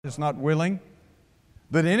is not willing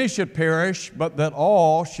that any should perish, but that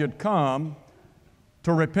all should come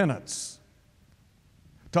to repentance.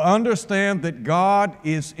 To understand that God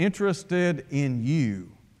is interested in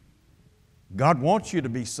you. God wants you to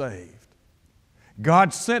be saved.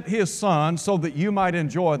 God sent His Son so that you might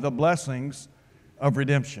enjoy the blessings of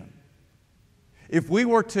redemption. If we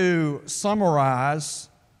were to summarize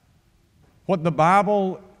what the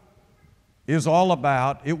Bible is all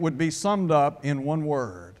about, it would be summed up in one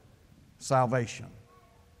word: salvation.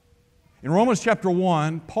 In Romans chapter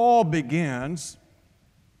 1, Paul begins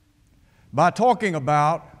by talking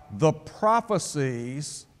about the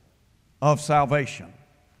prophecies of salvation.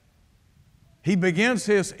 He begins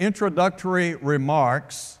his introductory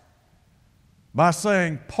remarks by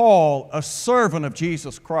saying, Paul, a servant of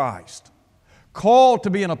Jesus Christ, called to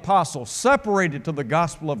be an apostle, separated to the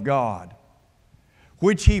gospel of God,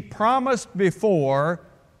 which he promised before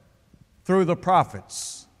through the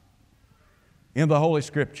prophets in the Holy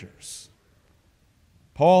Scriptures.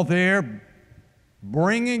 Paul there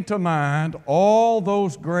bringing to mind all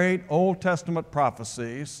those great Old Testament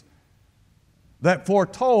prophecies that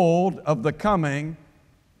foretold of the coming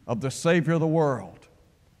of the Savior of the world.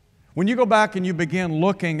 When you go back and you begin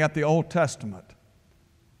looking at the Old Testament,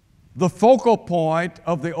 the focal point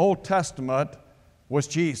of the Old Testament was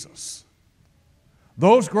Jesus.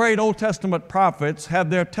 Those great Old Testament prophets had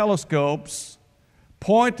their telescopes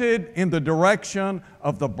pointed in the direction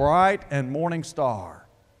of the bright and morning star.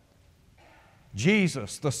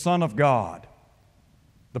 Jesus, the Son of God,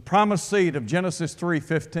 the promised seed of Genesis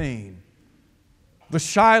 3:15, the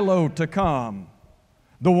Shiloh to come,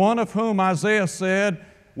 the one of whom Isaiah said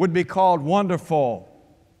would be called Wonderful,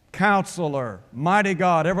 Counselor, Mighty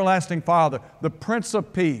God, Everlasting Father, the Prince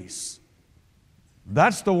of Peace.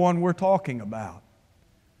 That's the one we're talking about.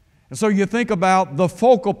 And so you think about the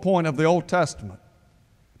focal point of the Old Testament,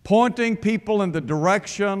 pointing people in the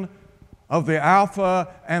direction of the Alpha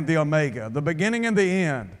and the Omega, the beginning and the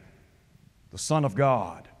end, the Son of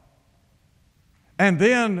God. And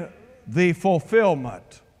then the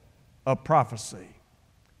fulfillment of prophecy.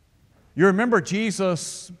 You remember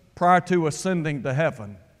Jesus, prior to ascending to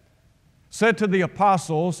heaven, said to the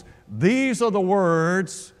apostles, "These are the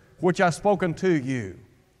words which I have spoken to you,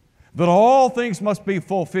 that all things must be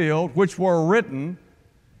fulfilled which were written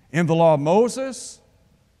in the law of Moses,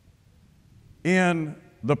 in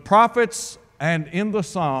the prophets, and in the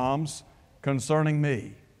Psalms concerning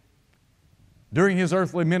me." During His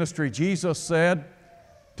earthly ministry, Jesus said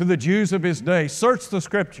to the Jews of His day, "Search the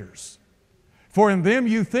Scriptures, for in them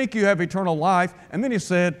you think you have eternal life." And then He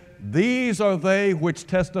said, "These are they which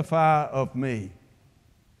testify of me."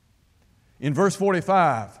 In verse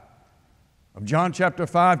 45 of John chapter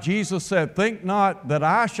 5, Jesus said, "Think not that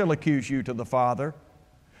I shall accuse you to the Father.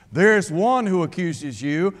 There is one who accuses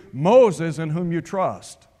you, Moses, in whom you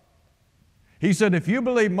trust." He said, if you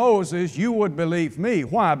believe Moses, you would believe me.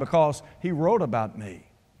 Why? Because he wrote about me.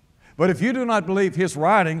 But if you do not believe his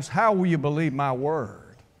writings, how will you believe my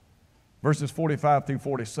word? Verses 45 through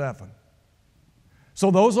 47.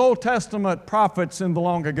 So those Old Testament prophets in the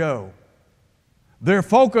long ago, their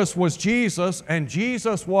focus was Jesus, and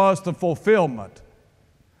Jesus was the fulfillment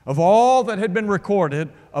of all that had been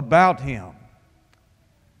recorded about Him.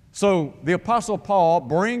 So the Apostle Paul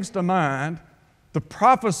brings to mind the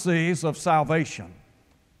prophecies of salvation.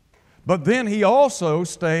 But then he also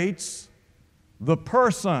states the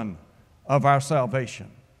person of our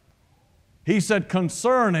salvation. He said,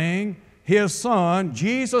 concerning His Son,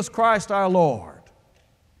 Jesus Christ our Lord,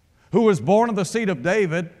 who was born of the seed of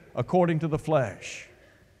David according to the flesh.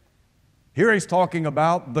 Here he's talking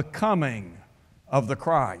about the coming of the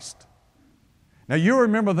Christ. Now you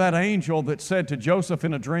remember that angel that said to Joseph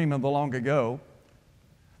in a dream in the long ago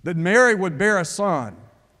that Mary would bear a son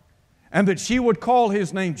and that she would call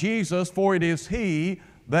His name Jesus, for it is He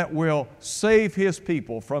that will save His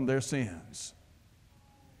people from their sins.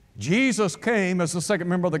 Jesus came as the second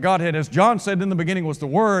member of the Godhead. As John said, in the beginning was the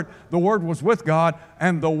Word was with God,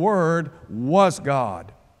 and the Word was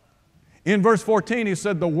God. In verse 14 he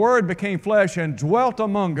said, the Word became flesh and dwelt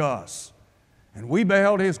among us, and we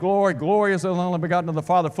beheld His glory. Glory as of the only begotten of the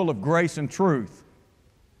Father, full of grace and truth.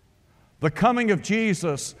 The coming of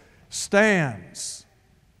Jesus stands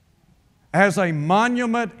as a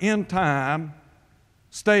monument in time,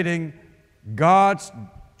 stating God's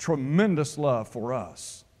tremendous love for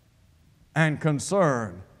us and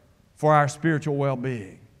concern for our spiritual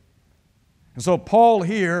well-being. And so Paul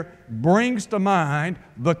here brings to mind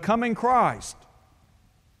the coming Christ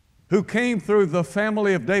who came through the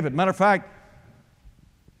family of David. Matter of fact,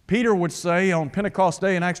 Peter would say on Pentecost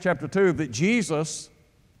Day in Acts chapter 2 that Jesus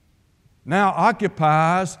now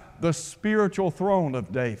occupies the spiritual throne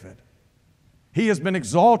of David. He has been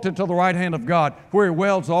exalted to the right hand of God, where He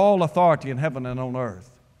wields all authority in heaven and on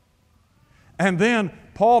earth. And then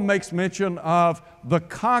Paul makes mention of the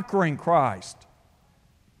conquering Christ.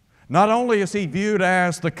 Not only is he viewed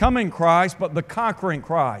as the coming Christ, but the conquering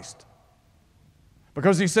Christ.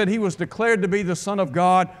 Because he said He was declared to be the Son of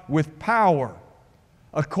God with power,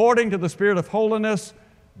 according to the Spirit of holiness,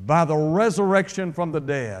 by the resurrection from the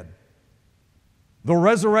dead. The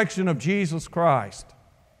resurrection of Jesus Christ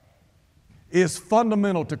is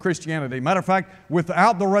fundamental to Christianity. Matter of fact,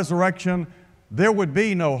 without the resurrection, there would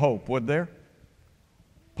be no hope, would there?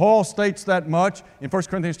 Paul states that much in 1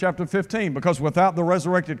 Corinthians chapter 15, because without the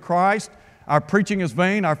resurrected Christ, our preaching is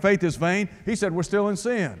vain, our faith is vain. He said we're still in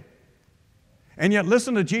sin. And yet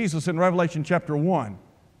listen to Jesus in Revelation chapter 1.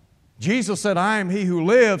 Jesus said, I am He who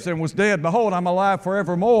lives and was dead. Behold, I'm alive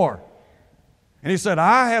forevermore. And He said,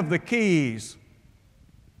 I have the keys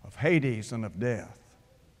of Hades and of death.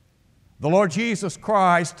 The Lord Jesus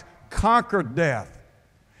Christ conquered death.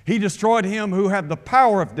 He destroyed him who had the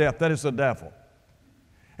power of death, that is the devil.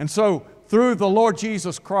 And so, through the Lord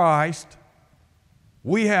Jesus Christ,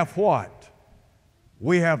 we have what?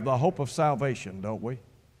 We have the hope of salvation, don't we?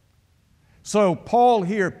 So, Paul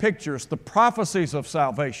here pictures the prophecies of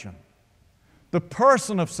salvation, the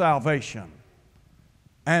person of salvation,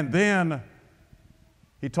 and then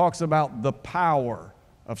he talks about the power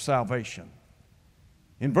of salvation.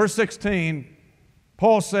 In verse 16,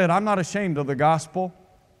 Paul said, I'm not ashamed of the gospel,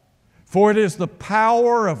 for it is the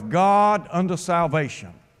power of God unto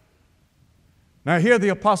salvation. Now here the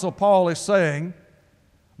Apostle Paul is saying,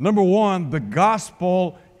 number one, the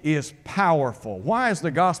gospel is powerful. Why is the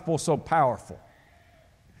gospel so powerful?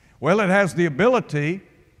 Well, it has the ability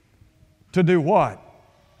to do what?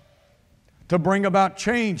 To bring about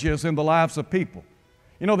changes in the lives of people.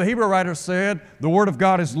 You know, the Hebrew writer said, the Word of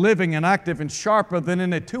God is living and active and sharper than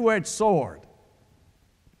any two-edged sword.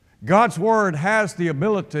 God's Word has the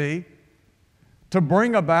ability to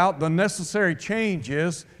bring about the necessary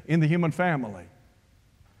changes in the human family.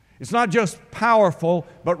 It's not just powerful,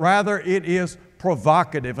 but rather it is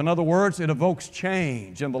provocative. In other words, it evokes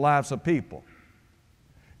change in the lives of people.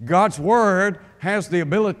 God's Word has the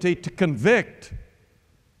ability to convict.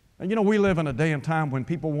 And you know, we live in a day and time when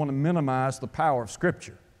people want to minimize the power of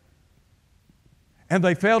Scripture. And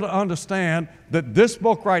they fail to understand that this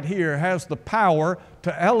book right here has the power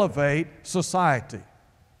to elevate society,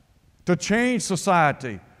 to change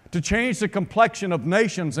society, to change the complexion of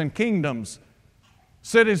nations and kingdoms,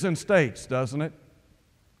 cities and states, doesn't it?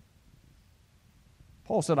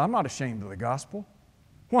 Paul said, I'm not ashamed of the gospel.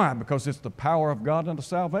 Why? Because it's the power of God unto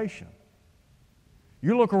salvation.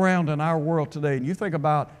 You look around in our world today and you think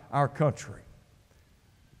about our country.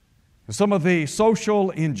 And some of the social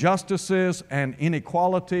injustices and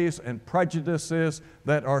inequalities and prejudices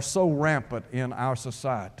that are so rampant in our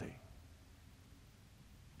society.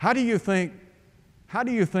 How do you think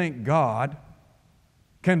God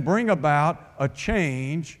can bring about a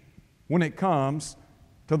change when it comes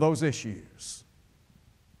to those issues?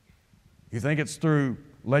 You think it's through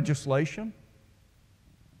legislation?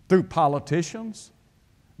 Through politicians?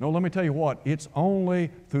 No, let me tell you what, it's only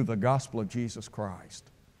through the gospel of Jesus Christ.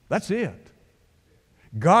 That's it.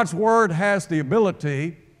 God's Word has the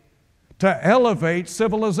ability to elevate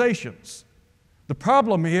civilizations. The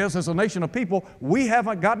problem is, as a nation of people, we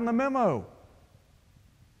haven't gotten the memo.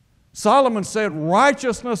 Solomon said,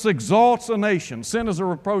 righteousness exalts a nation, sin is a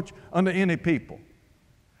reproach unto any people.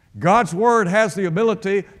 God's Word has the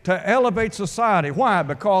ability to elevate society. Why?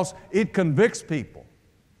 Because it convicts people.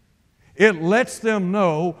 It lets them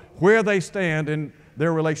know where they stand in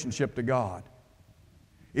their relationship to God.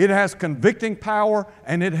 It has convicting power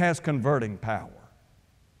and it has converting power.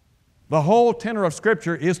 The whole tenor of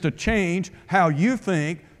Scripture is to change how you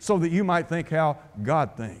think so that you might think how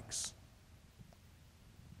God thinks.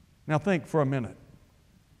 Now think for a minute.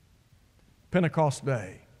 Pentecost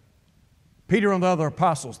Day. Peter and the other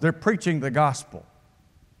apostles, they're preaching the gospel.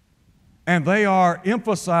 And they are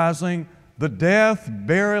emphasizing the death,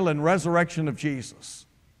 burial, and resurrection of Jesus.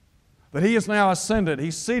 That He is now ascended.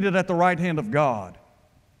 He's seated at the right hand of God.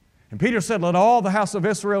 And Peter said, let all the house of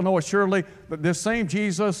Israel know assuredly that this same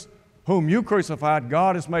Jesus whom you crucified,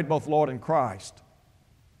 God has made both Lord and Christ.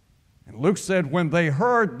 And Luke said, when they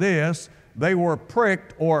heard this, they were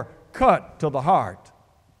pricked or cut to the heart.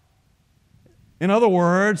 In other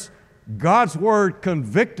words, God's Word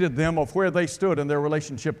convicted them of where they stood in their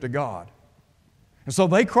relationship to God. And so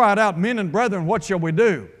they cried out, men and brethren, what shall we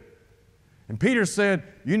do? And Peter said,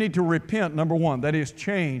 you need to repent, number one, that is,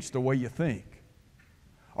 change the way you think.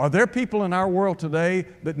 Are there people in our world today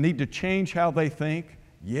that need to change how they think?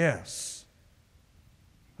 Yes.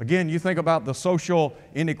 Again, you think about the social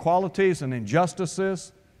inequalities and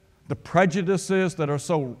injustices, the prejudices that are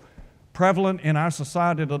so prevalent in our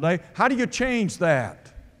society today. How do you change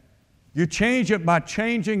that? You change it by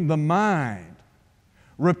changing the mind.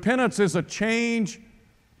 Repentance is a change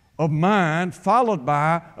of mind followed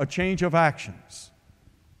by a change of actions.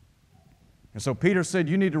 And so Peter said,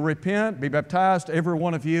 you need to repent, be baptized, every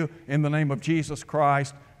one of you, in the name of Jesus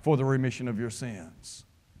Christ for the remission of your sins.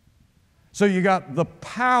 So you got the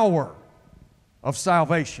power of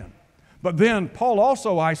salvation. But then Paul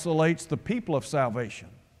also isolates the people of salvation.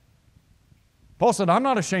 Paul said, I'm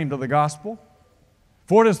not ashamed of the gospel,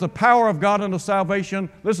 for it is the power of God unto salvation,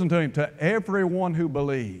 listen to him, to everyone who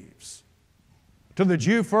believes. To the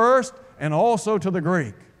Jew first, and also to the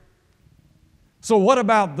Greek. So what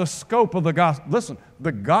about the scope of the gospel? Listen,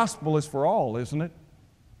 the gospel is for all, isn't it?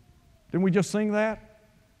 Didn't we just sing that?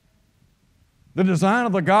 The design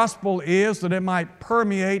of the gospel is that it might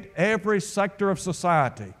permeate every sector of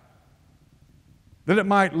society. That it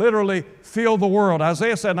might literally fill the world.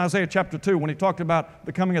 Isaiah said in Isaiah chapter 2, when he talked about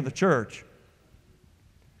the coming of the church,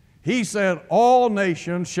 he said, all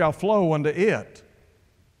nations shall flow unto it.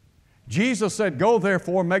 Jesus said, go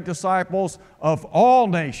therefore, make disciples of all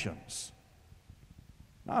nations.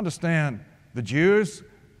 I understand the Jews.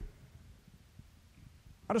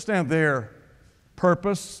 I understand their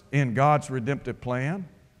purpose in God's redemptive plan.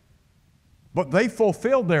 But they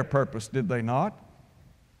fulfilled their purpose, did they not?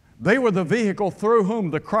 They were the vehicle through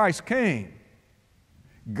whom the Christ came.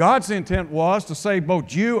 God's intent was to save both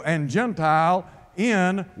Jew and Gentile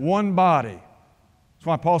in one body. That's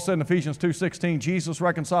why Paul said in Ephesians 2:16, Jesus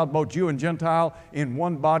reconciled both Jew and Gentile in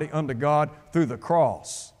one body unto God through the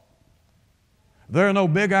cross. There are no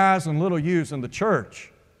big I's and little U's in the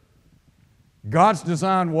church. God's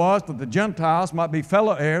design was that the Gentiles might be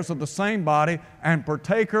fellow heirs of the same body and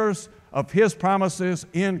partakers of His promises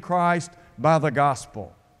in Christ by the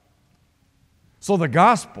gospel. So the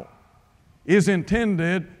gospel is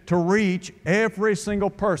intended to reach every single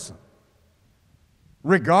person,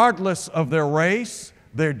 regardless of their race,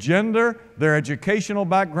 their gender, their educational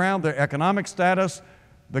background, their economic status.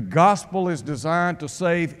 The gospel is designed to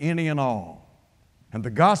save any and all. And the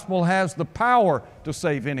gospel has the power to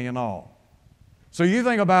save any and all. So you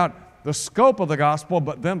think about the scope of the gospel,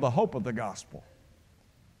 but then the hope of the gospel.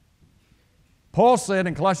 Paul said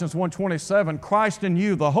in Colossians 1:27, Christ in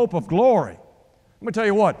you, the hope of glory. Let me tell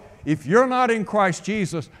you what, if you're not in Christ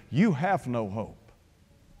Jesus, you have no hope.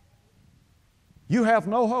 You have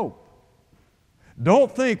no hope.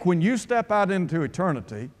 Don't think when you step out into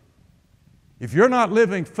eternity, if you're not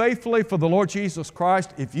living faithfully for the Lord Jesus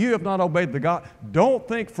Christ, if you have not obeyed the God, don't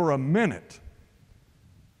think for a minute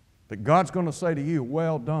that God's going to say to you,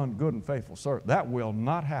 well done, good and faithful servant. That will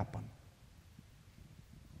not happen.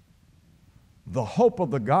 The hope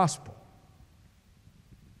of the gospel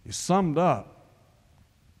is summed up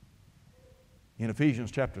in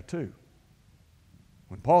Ephesians chapter 2.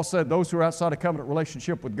 When Paul said those who are outside a covenant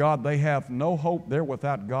relationship with God, they have no hope. They're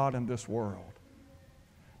without God in this world.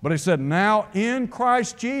 But he said, now in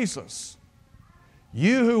Christ Jesus,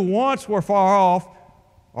 you who once were far off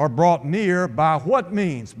are brought near by what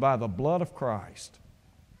means? By the blood of Christ.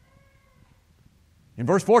 In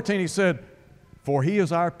verse 14 he said, for He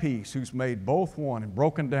is our peace, who's made both one and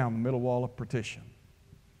broken down the middle wall of partition.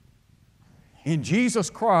 In Jesus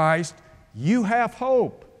Christ, you have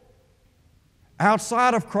hope.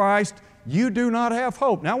 Outside of Christ, you do not have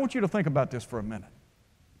hope. Now I want you to think about this for a minute.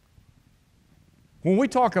 When we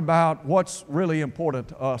talk about what's really important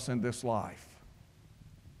to us in this life,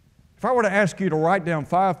 if I were to ask you to write down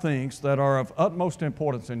 5 things that are of utmost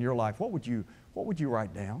importance in your life, what would you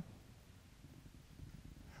write down?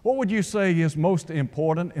 What would you say is most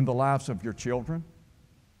important in the lives of your children?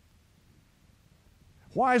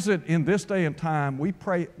 Why is it in this day and time we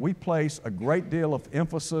place a great deal of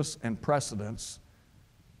emphasis and precedence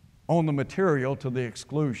on the material to the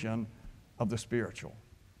exclusion of the spiritual?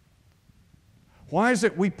 Why is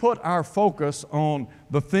it we put our focus on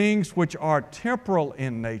the things which are temporal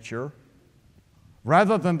in nature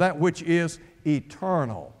rather than that which is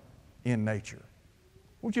eternal in nature?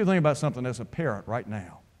 I want you to think about something as a parent right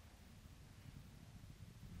now.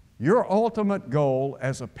 Your ultimate goal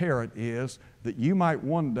as a parent is that you might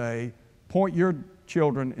one day point your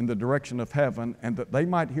children in the direction of heaven and that they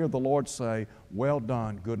might hear the Lord say, well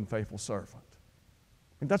done, good and faithful servant.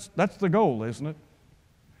 And that's the goal, isn't it?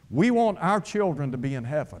 We want our children to be in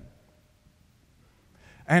heaven.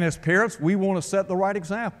 And as parents, we want to set the right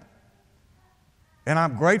example. And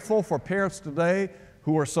I'm grateful for parents today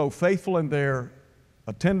who are so faithful in their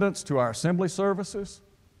attendance to our assembly services.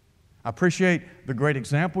 I appreciate the great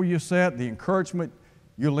example you set, the encouragement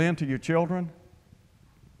you lend to your children.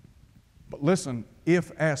 But listen,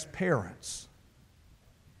 if as parents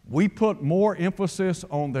we put more emphasis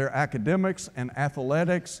on their academics and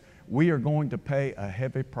athletics, we are going to pay a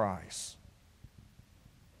heavy price.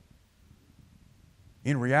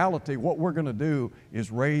 In reality, what we're going to do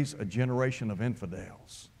is raise a generation of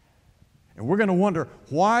infidels. And we're going to wonder,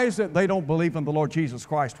 why is it they don't believe in the Lord Jesus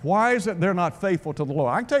Christ? Why is it they're not faithful to the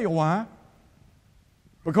Lord? I can tell you why.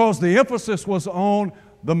 Because the emphasis was on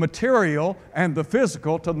the material and the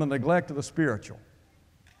physical to the neglect of the spiritual.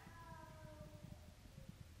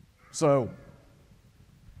 So,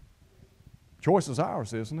 choice is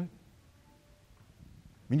ours, isn't it?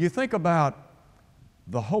 When you think about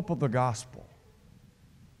the hope of the gospel,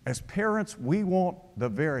 as parents, we want the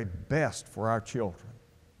very best for our children.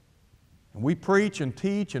 And we preach and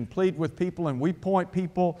teach and plead with people, and we point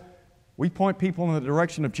people in the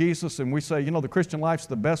direction of Jesus, and we say, the Christian life's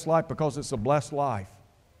the best life because it's a blessed life.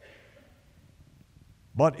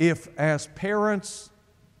 But if as parents,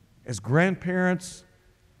 as grandparents,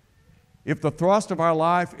 if the thrust of our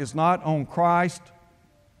life is not on Christ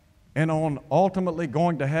and on ultimately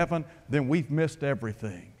going to heaven, then we've missed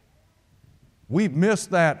everything. We've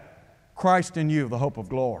missed that Christ in you, the hope of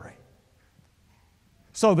glory.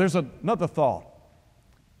 So there's another thought.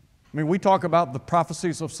 We talk about the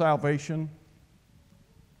prophecies of salvation.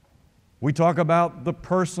 We talk about the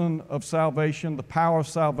person of salvation, the power of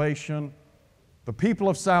salvation, the people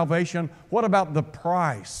of salvation. What about the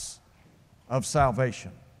price of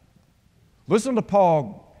salvation? Listen to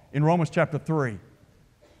Paul in Romans chapter 3.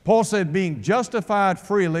 Paul said, being justified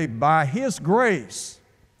freely by His grace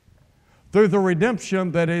through the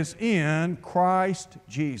redemption that is in Christ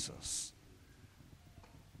Jesus.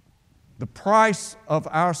 The price of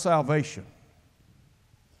our salvation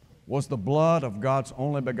was the blood of God's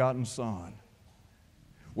only begotten Son.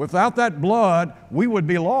 Without that blood, we would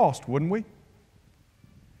be lost, wouldn't we?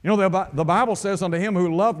 The Bible says, unto Him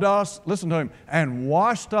who loved us, listen to Him, and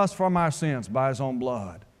washed us from our sins by His own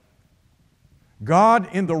blood. God,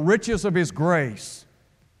 in the riches of His grace,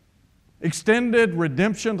 extended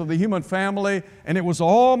redemption to the human family, and it was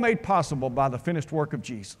all made possible by the finished work of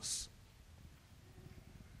Jesus.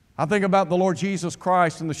 I think about the Lord Jesus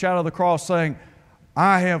Christ in the shadow of the cross saying,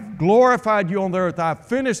 I have glorified you on the earth. I have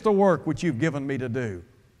finished the work which you've given me to do.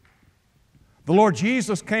 The Lord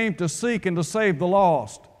Jesus came to seek and to save the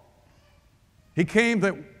lost. He came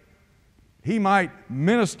that He might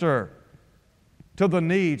minister to the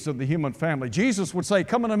needs of the human family. Jesus would say,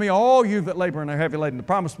 come unto me, all you that labor and are heavy laden. The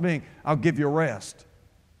promise being, I'll give you rest.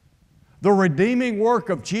 The redeeming work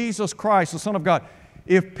of Jesus Christ, the Son of God.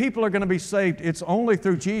 If people are going to be saved, it's only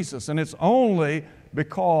through Jesus, and it's only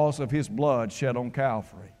because of His blood shed on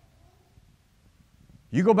Calvary.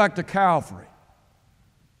 You go back to Calvary,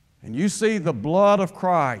 and you see the blood of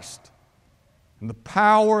Christ and the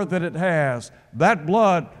power that it has. That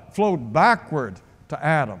blood flowed backward to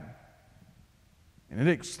Adam, and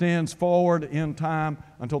it extends forward in time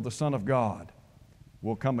until the Son of God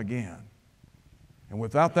will come again. And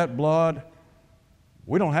without that blood,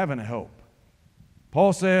 we don't have any hope.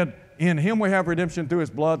 Paul said, in Him we have redemption through His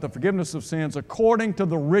blood, the forgiveness of sins, according to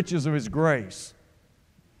the riches of His grace.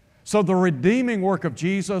 So the redeeming work of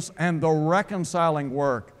Jesus and the reconciling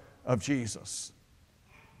work of Jesus.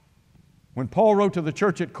 When Paul wrote to the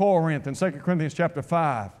church at Corinth in 2 Corinthians chapter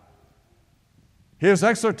 5, his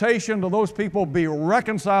exhortation to those people, be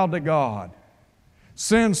reconciled to God.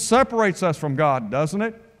 Sin separates us from God, doesn't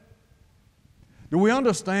it? Do we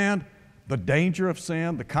understand the danger of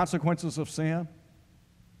sin, the consequences of sin?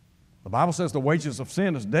 The Bible says the wages of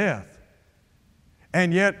sin is death.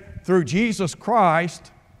 And yet, through Jesus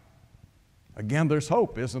Christ, again, there's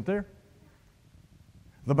hope, isn't there?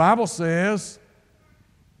 The Bible says,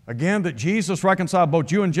 again, that Jesus reconciled both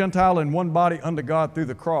Jew and Gentile in one body unto God through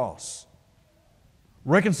the cross.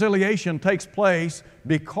 Reconciliation takes place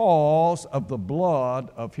because of the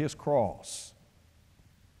blood of His cross.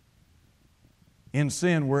 In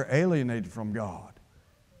sin, we're alienated from God,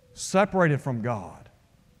 separated from God.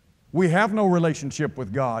 We have no relationship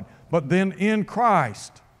with God. But then in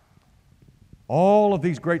Christ, all of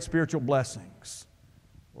these great spiritual blessings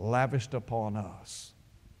lavished upon us.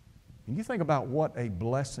 And you think about what a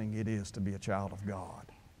blessing it is to be a child of God.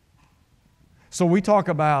 So we talk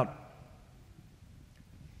about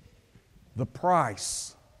the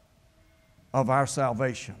price of our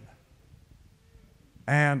salvation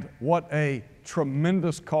and what a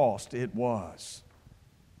tremendous cost it was.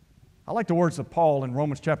 I like the words of Paul in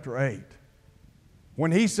Romans chapter 8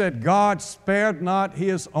 when he said, God spared not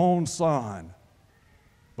His own Son,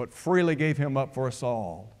 but freely gave him up for us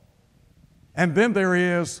all. And then there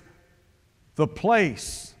is the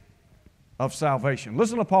place of salvation.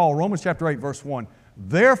 Listen to Paul, Romans chapter 8, verse 1.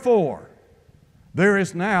 Therefore, there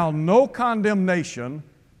is now no condemnation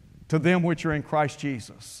to them which are in Christ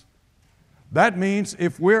Jesus. That means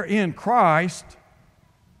if we're in Christ,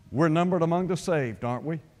 we're numbered among the saved, aren't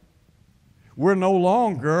we? We're no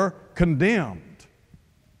longer condemned,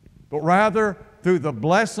 but rather through the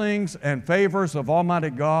blessings and favors of Almighty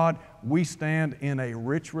God, we stand in a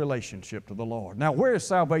rich relationship to the Lord. Now, where is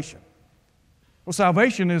salvation? Well,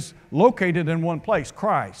 salvation is located in one place,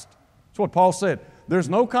 Christ. That's what Paul said. There's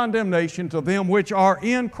no condemnation to them which are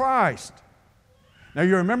in Christ. Now,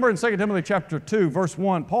 you remember in 2 Timothy chapter 2, verse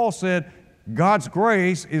 1, Paul said God's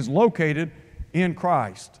grace is located in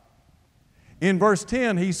Christ. In verse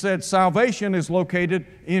 10, he said salvation is located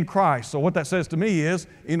in Christ. So what that says to me is,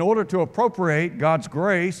 in order to appropriate God's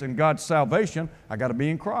grace and God's salvation, I got to be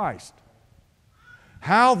in Christ.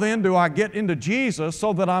 How then do I get into Jesus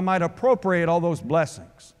so that I might appropriate all those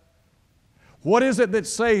blessings? What is it that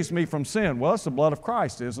saves me from sin? Well, it's the blood of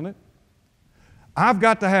Christ, isn't it? I've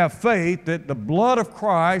got to have faith that the blood of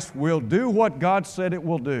Christ will do what God said it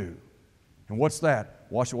will do. And what's that?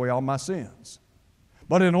 Wash away all my sins.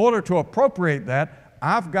 But in order to appropriate that,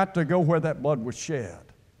 I've got to go where that blood was shed.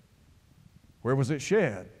 Where was it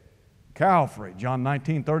shed? Calvary, John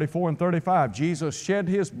 19, 34 and 35. Jesus shed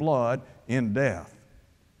His blood in death.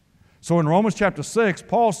 So in Romans chapter 6,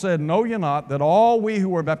 Paul said, know ye not that all we who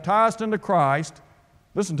were baptized into Christ,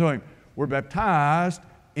 listen to him, were baptized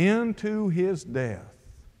into His death.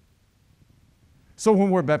 So when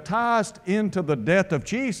we're baptized into the death of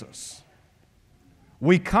Jesus,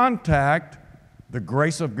 we contact the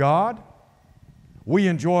grace of God, we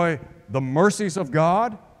enjoy the mercies of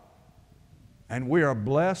God, and we are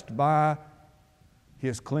blessed by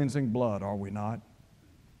His cleansing blood, are we not?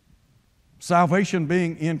 Salvation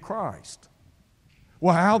being in Christ.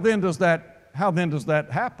 Well, how then does that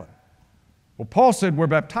happen? Well, Paul said we're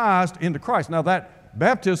baptized into Christ. Now that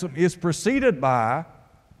baptism is preceded by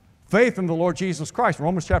faith in the Lord Jesus Christ.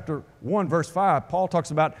 Romans chapter 1, verse 5, Paul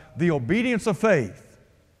talks about the obedience of faith.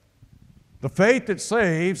 The faith that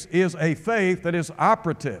saves is a faith that is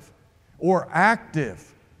operative or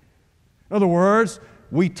active. In other words,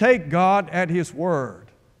 we take God at His word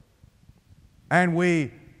and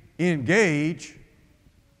we engage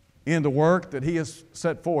in the work that He has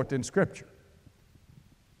set forth in Scripture.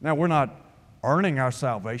 Now, we're not earning our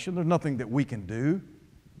salvation. There's nothing that we can do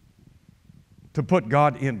to put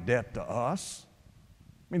God in debt to us.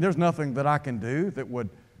 I mean, there's nothing that I can do that would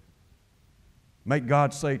make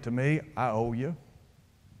God say to me, I owe you.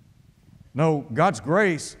 No, God's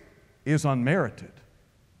grace is unmerited.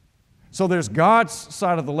 So there's God's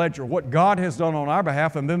side of the ledger, what God has done on our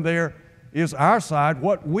behalf, and then there is our side,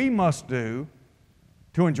 what we must do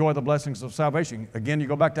to enjoy the blessings of salvation. Again, you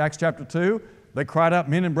go back to Acts chapter 2, they cried out,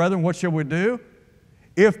 men and brethren, what shall we do?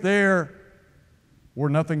 If there were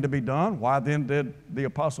nothing to be done, why then did the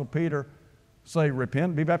Apostle Peter say,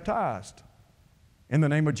 repent, be baptized in the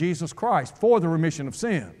name of Jesus Christ for the remission of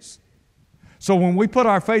sins? So when we put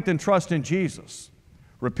our faith and trust in Jesus,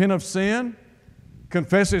 repent of sin,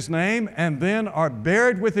 confess His name, and then are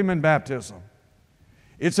buried with Him in baptism,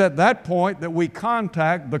 it's at that point that we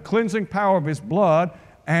contact the cleansing power of His blood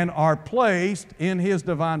and are placed in His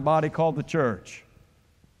divine body called the church.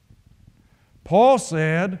 Paul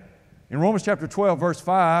said in Romans chapter 12, verse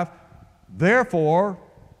 5, therefore,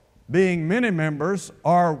 being many members,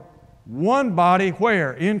 are one body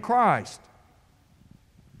where? In Christ.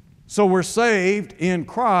 So we're saved in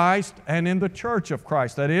Christ and in the church of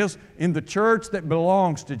Christ. That is, in the church that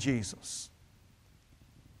belongs to Jesus.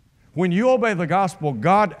 When you obey the gospel,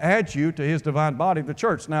 God adds you to His divine body, the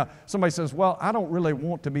church. Now, somebody says, well, I don't really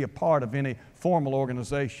want to be a part of any formal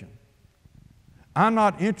organization. I'm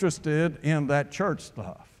not interested in that church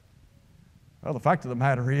stuff. Well, the fact of the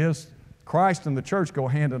matter is, Christ and the church go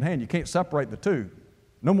hand in hand. You can't separate the two.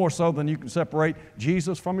 No more so than you can separate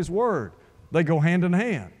Jesus from His Word. They go hand in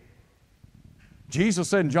hand. Jesus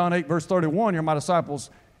said in John 8, verse 31, you're my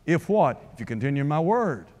disciples, if what? If you continue in my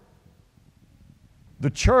Word. The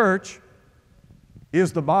church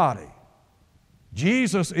is the body.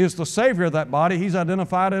 Jesus is the Savior of that body. He's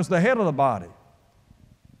identified as the head of the body.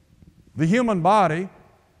 The human body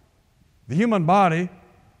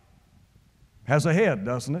has a head,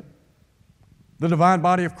 doesn't it? The divine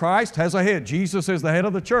body of Christ has a head. Jesus is the head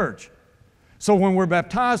of the church. So when we're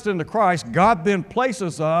baptized into Christ, God then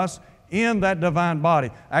places us in that divine body.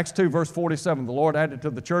 Acts 2, verse 47, the Lord added to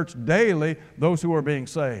the church daily those who are being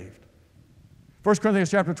saved. 1 Corinthians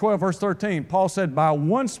chapter 12, verse 13, Paul said, by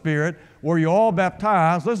one Spirit were you all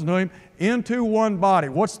baptized, listen to him, into one body.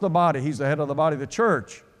 What's the body? He's the head of the body, the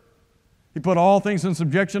church. He put all things in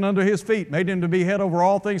subjection under His feet, made Him to be head over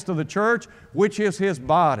all things to the church, which is His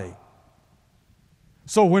body.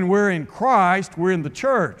 So when we're in Christ, we're in the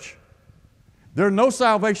church. There's no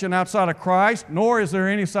salvation outside of Christ, nor is there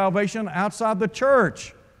any salvation outside the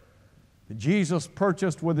church that Jesus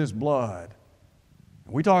purchased with His blood.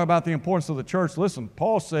 We talk about the importance of the church. Listen,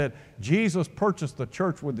 Paul said Jesus purchased the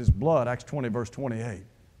church with His blood, Acts 20, verse 28.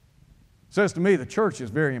 Says to me the church is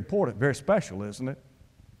very important, very special, isn't it?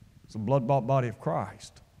 It's the blood-bought body of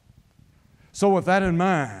Christ. So with that in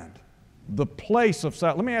mind, the place of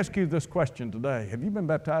salvation. Let me ask you this question today. Have you been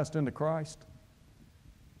baptized into Christ?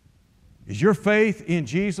 Is your faith in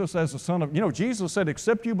Jesus as the Son of... Jesus said,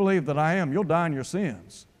 except you believe that I am, you'll die in your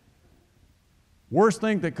sins. Worst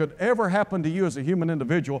thing that could ever happen to you as a human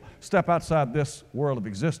individual, step outside this world of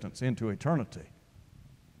existence into eternity.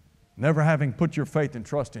 Never having put your faith and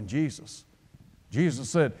trust in Jesus. Jesus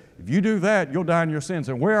said, if you do that, you'll die in your sins.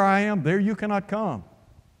 And where I am, there you cannot come.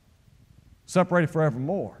 Separated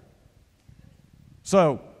forevermore.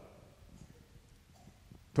 So,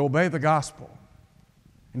 to obey the gospel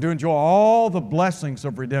and to enjoy all the blessings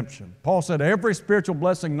of redemption. Paul said every spiritual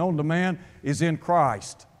blessing known to man is in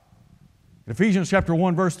Christ. In Ephesians chapter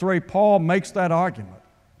 1, verse 3, Paul makes that argument.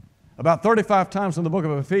 About 35 times in the book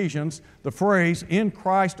of Ephesians, the phrase in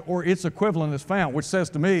Christ or its equivalent is found, which says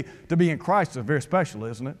to me, to be in Christ is very special,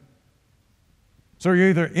 isn't it? So you're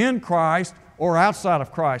either in Christ or outside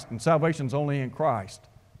of Christ, and salvation's only in Christ.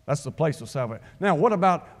 That's the place of salvation. Now, what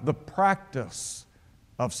about the practice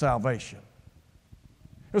of salvation?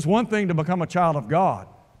 It's one thing to become a child of God.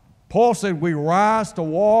 Paul said we rise to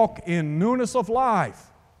walk in newness of life.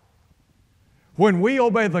 When we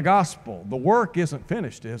obey the gospel, the work isn't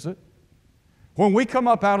finished, is it? When we come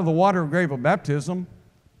up out of the water grave of baptism,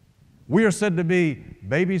 we are said to be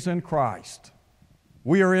babies in Christ.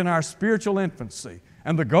 We are in our spiritual infancy,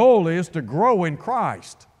 and the goal is to grow in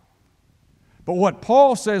Christ. But what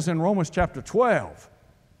Paul says in Romans chapter 12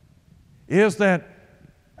 is that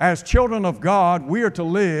as children of God, we are to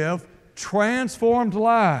live transformed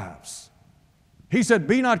lives. He said,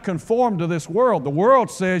 be not conformed to this world. The world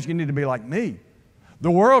says you need to be like me.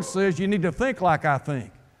 The world says you need to think like I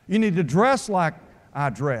think. You need to dress like I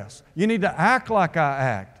dress. You need to act like I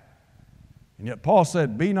act. And yet Paul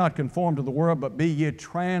said, be not conformed to the world, but be ye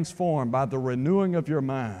transformed by the renewing of your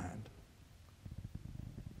mind.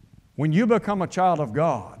 When you become a child of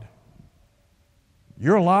God,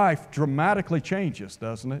 your life dramatically changes,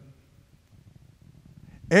 doesn't it?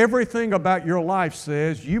 Everything about your life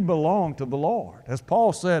says you belong to the Lord. As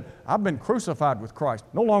Paul said, I've been crucified with Christ.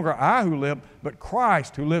 No longer I who live, but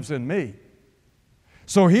Christ who lives in me.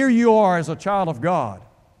 So here you are as a child of God.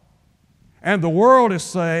 And the world is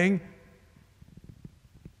saying,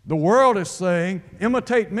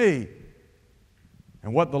 imitate me.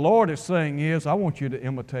 And what the Lord is saying is, I want you to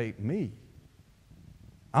imitate me.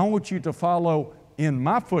 I want you to follow in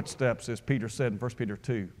my footsteps, as Peter said in 1 Peter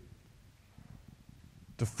 2.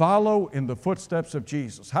 To follow in the footsteps of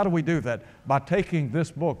Jesus. How do we do that? By taking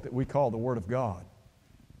this book that we call the Word of God.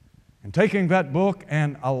 And taking that book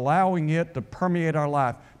and allowing it to permeate our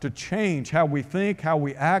life, to change how we think, how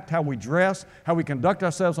we act, how we dress, how we conduct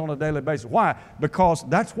ourselves on a daily basis. Why? Because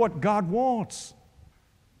that's what God wants.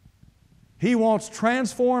 He wants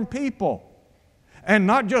transformed people. And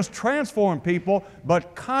not just transformed people,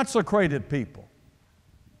 but consecrated people.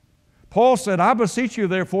 Paul said, I beseech you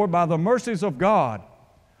therefore by the mercies of God,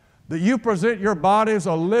 that you present your bodies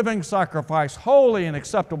a living sacrifice, holy and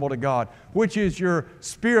acceptable to God, which is your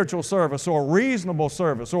spiritual service or reasonable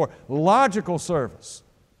service or logical service.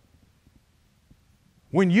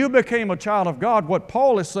 When you became a child of God, what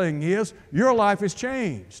Paul is saying is your life is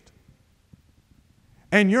changed.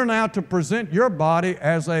 And you're now to present your body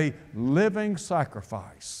as a living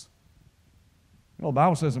sacrifice. You know, the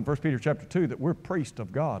Bible says in 1 Peter chapter 2 that we're priests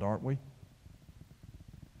of God, aren't we?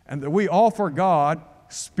 And that we offer God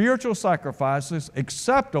spiritual sacrifices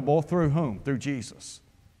acceptable through whom? Through Jesus.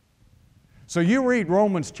 So you read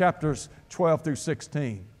Romans chapters 12 through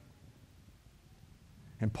 16.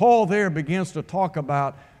 And Paul there begins to talk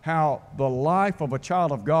about how the life of a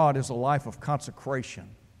child of God is a life of consecration.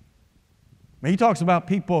 I mean, he talks about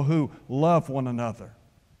people who love one another,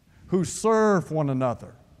 who serve one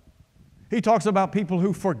another. He talks about people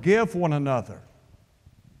who forgive one another.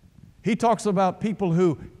 He talks about people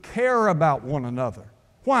who care about one another.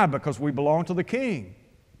 Why? Because we belong to the King.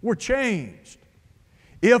 We're changed.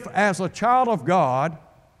 If as a child of God,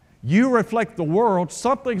 you reflect the world,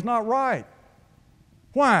 something's not right.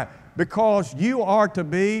 Why? Because you are to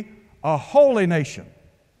be a holy nation.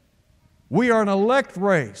 We are an elect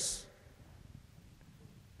race.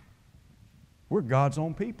 We're God's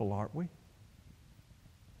own people, aren't we?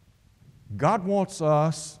 God wants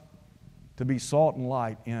us to be salt and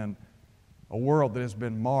light in a world that has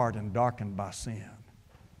been marred and darkened by sin.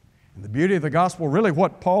 And the beauty of the gospel, really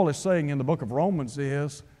what Paul is saying in the book of Romans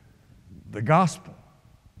is the gospel.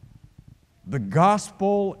 The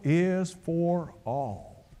gospel is for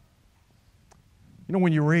all. You know,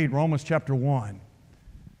 when you read Romans chapter 1,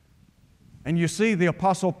 and you see the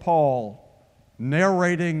Apostle Paul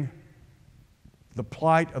narrating the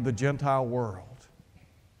plight of the Gentile world.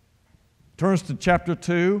 Turns to chapter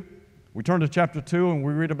 2. We turn to chapter 2 and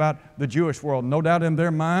we read about the Jewish world. No doubt in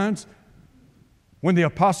their minds, when the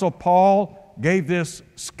Apostle Paul gave this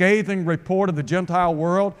scathing report of the Gentile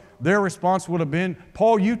world, their response would have been,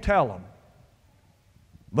 Paul, you tell them.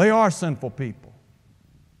 They are sinful people.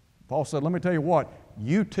 Paul said, let me tell you what,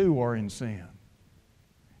 you too are in sin.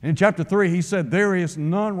 In chapter 3, he said, there is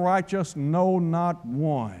none righteous, no, not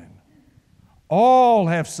one. All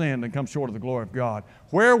have sinned and come short of the glory of God.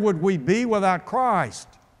 Where would we be without Christ?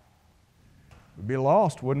 We'd be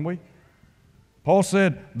lost, wouldn't we? Paul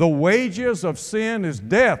said, the wages of sin is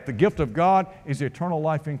death. The gift of God is eternal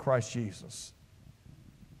life in Christ Jesus.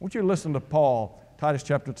 I want you to listen to Paul, Titus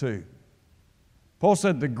chapter 2. Paul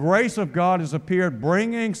said, the grace of God has appeared,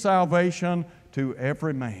 bringing salvation to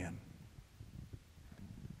every man.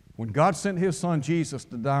 When God sent His Son Jesus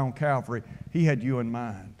to die on Calvary, He had you in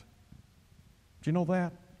mind. Do you know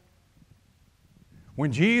that?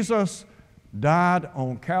 When Jesus died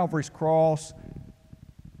on Calvary's cross,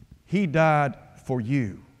 He died for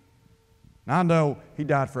you. Now, I know He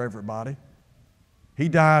died for everybody. He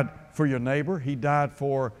died for your neighbor. He died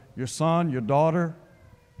for your son, your daughter,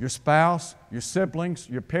 your spouse, your siblings,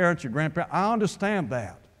 your parents, your grandparents. I understand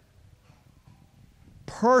that.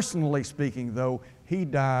 Personally speaking, though, He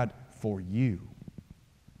died for you.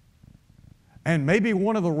 And maybe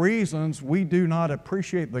one of the reasons we do not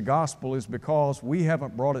appreciate the gospel is because we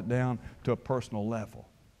haven't brought it down to a personal level.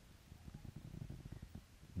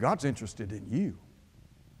 God's interested in you.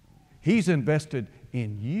 He's invested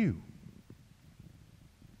in you.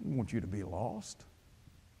 He doesn't want you to be lost.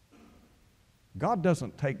 God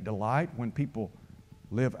doesn't take delight when people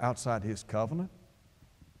live outside His covenant.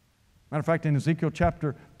 Matter of fact, in Ezekiel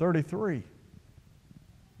chapter 33,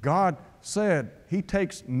 God said He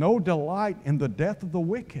takes no delight in the death of the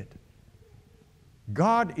wicked.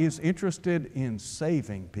 God is interested in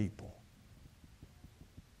saving people.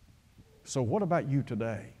 So what about you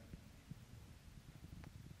today?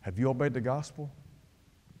 Have you obeyed the gospel?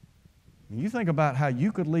 You think about how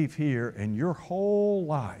you could leave here and your whole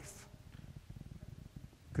life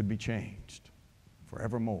could be changed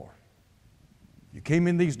forevermore. You came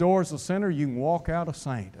in these doors a sinner, you can walk out a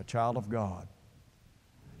saint, a child of God.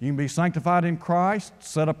 You can be sanctified in Christ,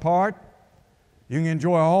 set apart. You can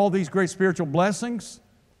enjoy all these great spiritual blessings,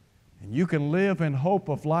 and you can live in hope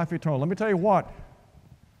of life eternal. Let me tell you what,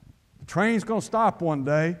 the train's going to stop one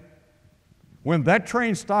day. When that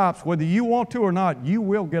train stops, whether you want to or not, you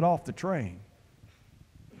will get off the train.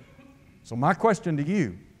 So my question to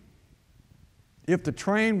you, if the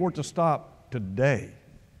train were to stop today,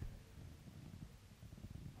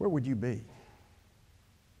 where would you be?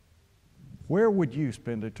 Where would you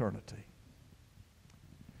spend eternity?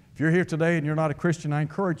 If you're here today and you're not a Christian, I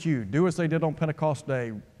encourage you, do as they did on Pentecost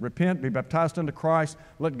Day. Repent, be baptized into Christ,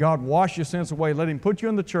 let God wash your sins away, let Him put you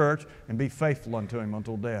in the church, and be faithful unto Him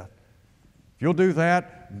until death. If you'll do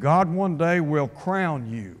that, God one day will crown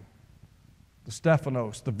you, the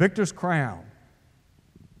Stephanos, the victor's crown,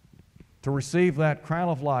 to receive that crown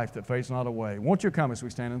of life that fades not away. Won't you come as we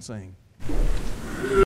stand and sing?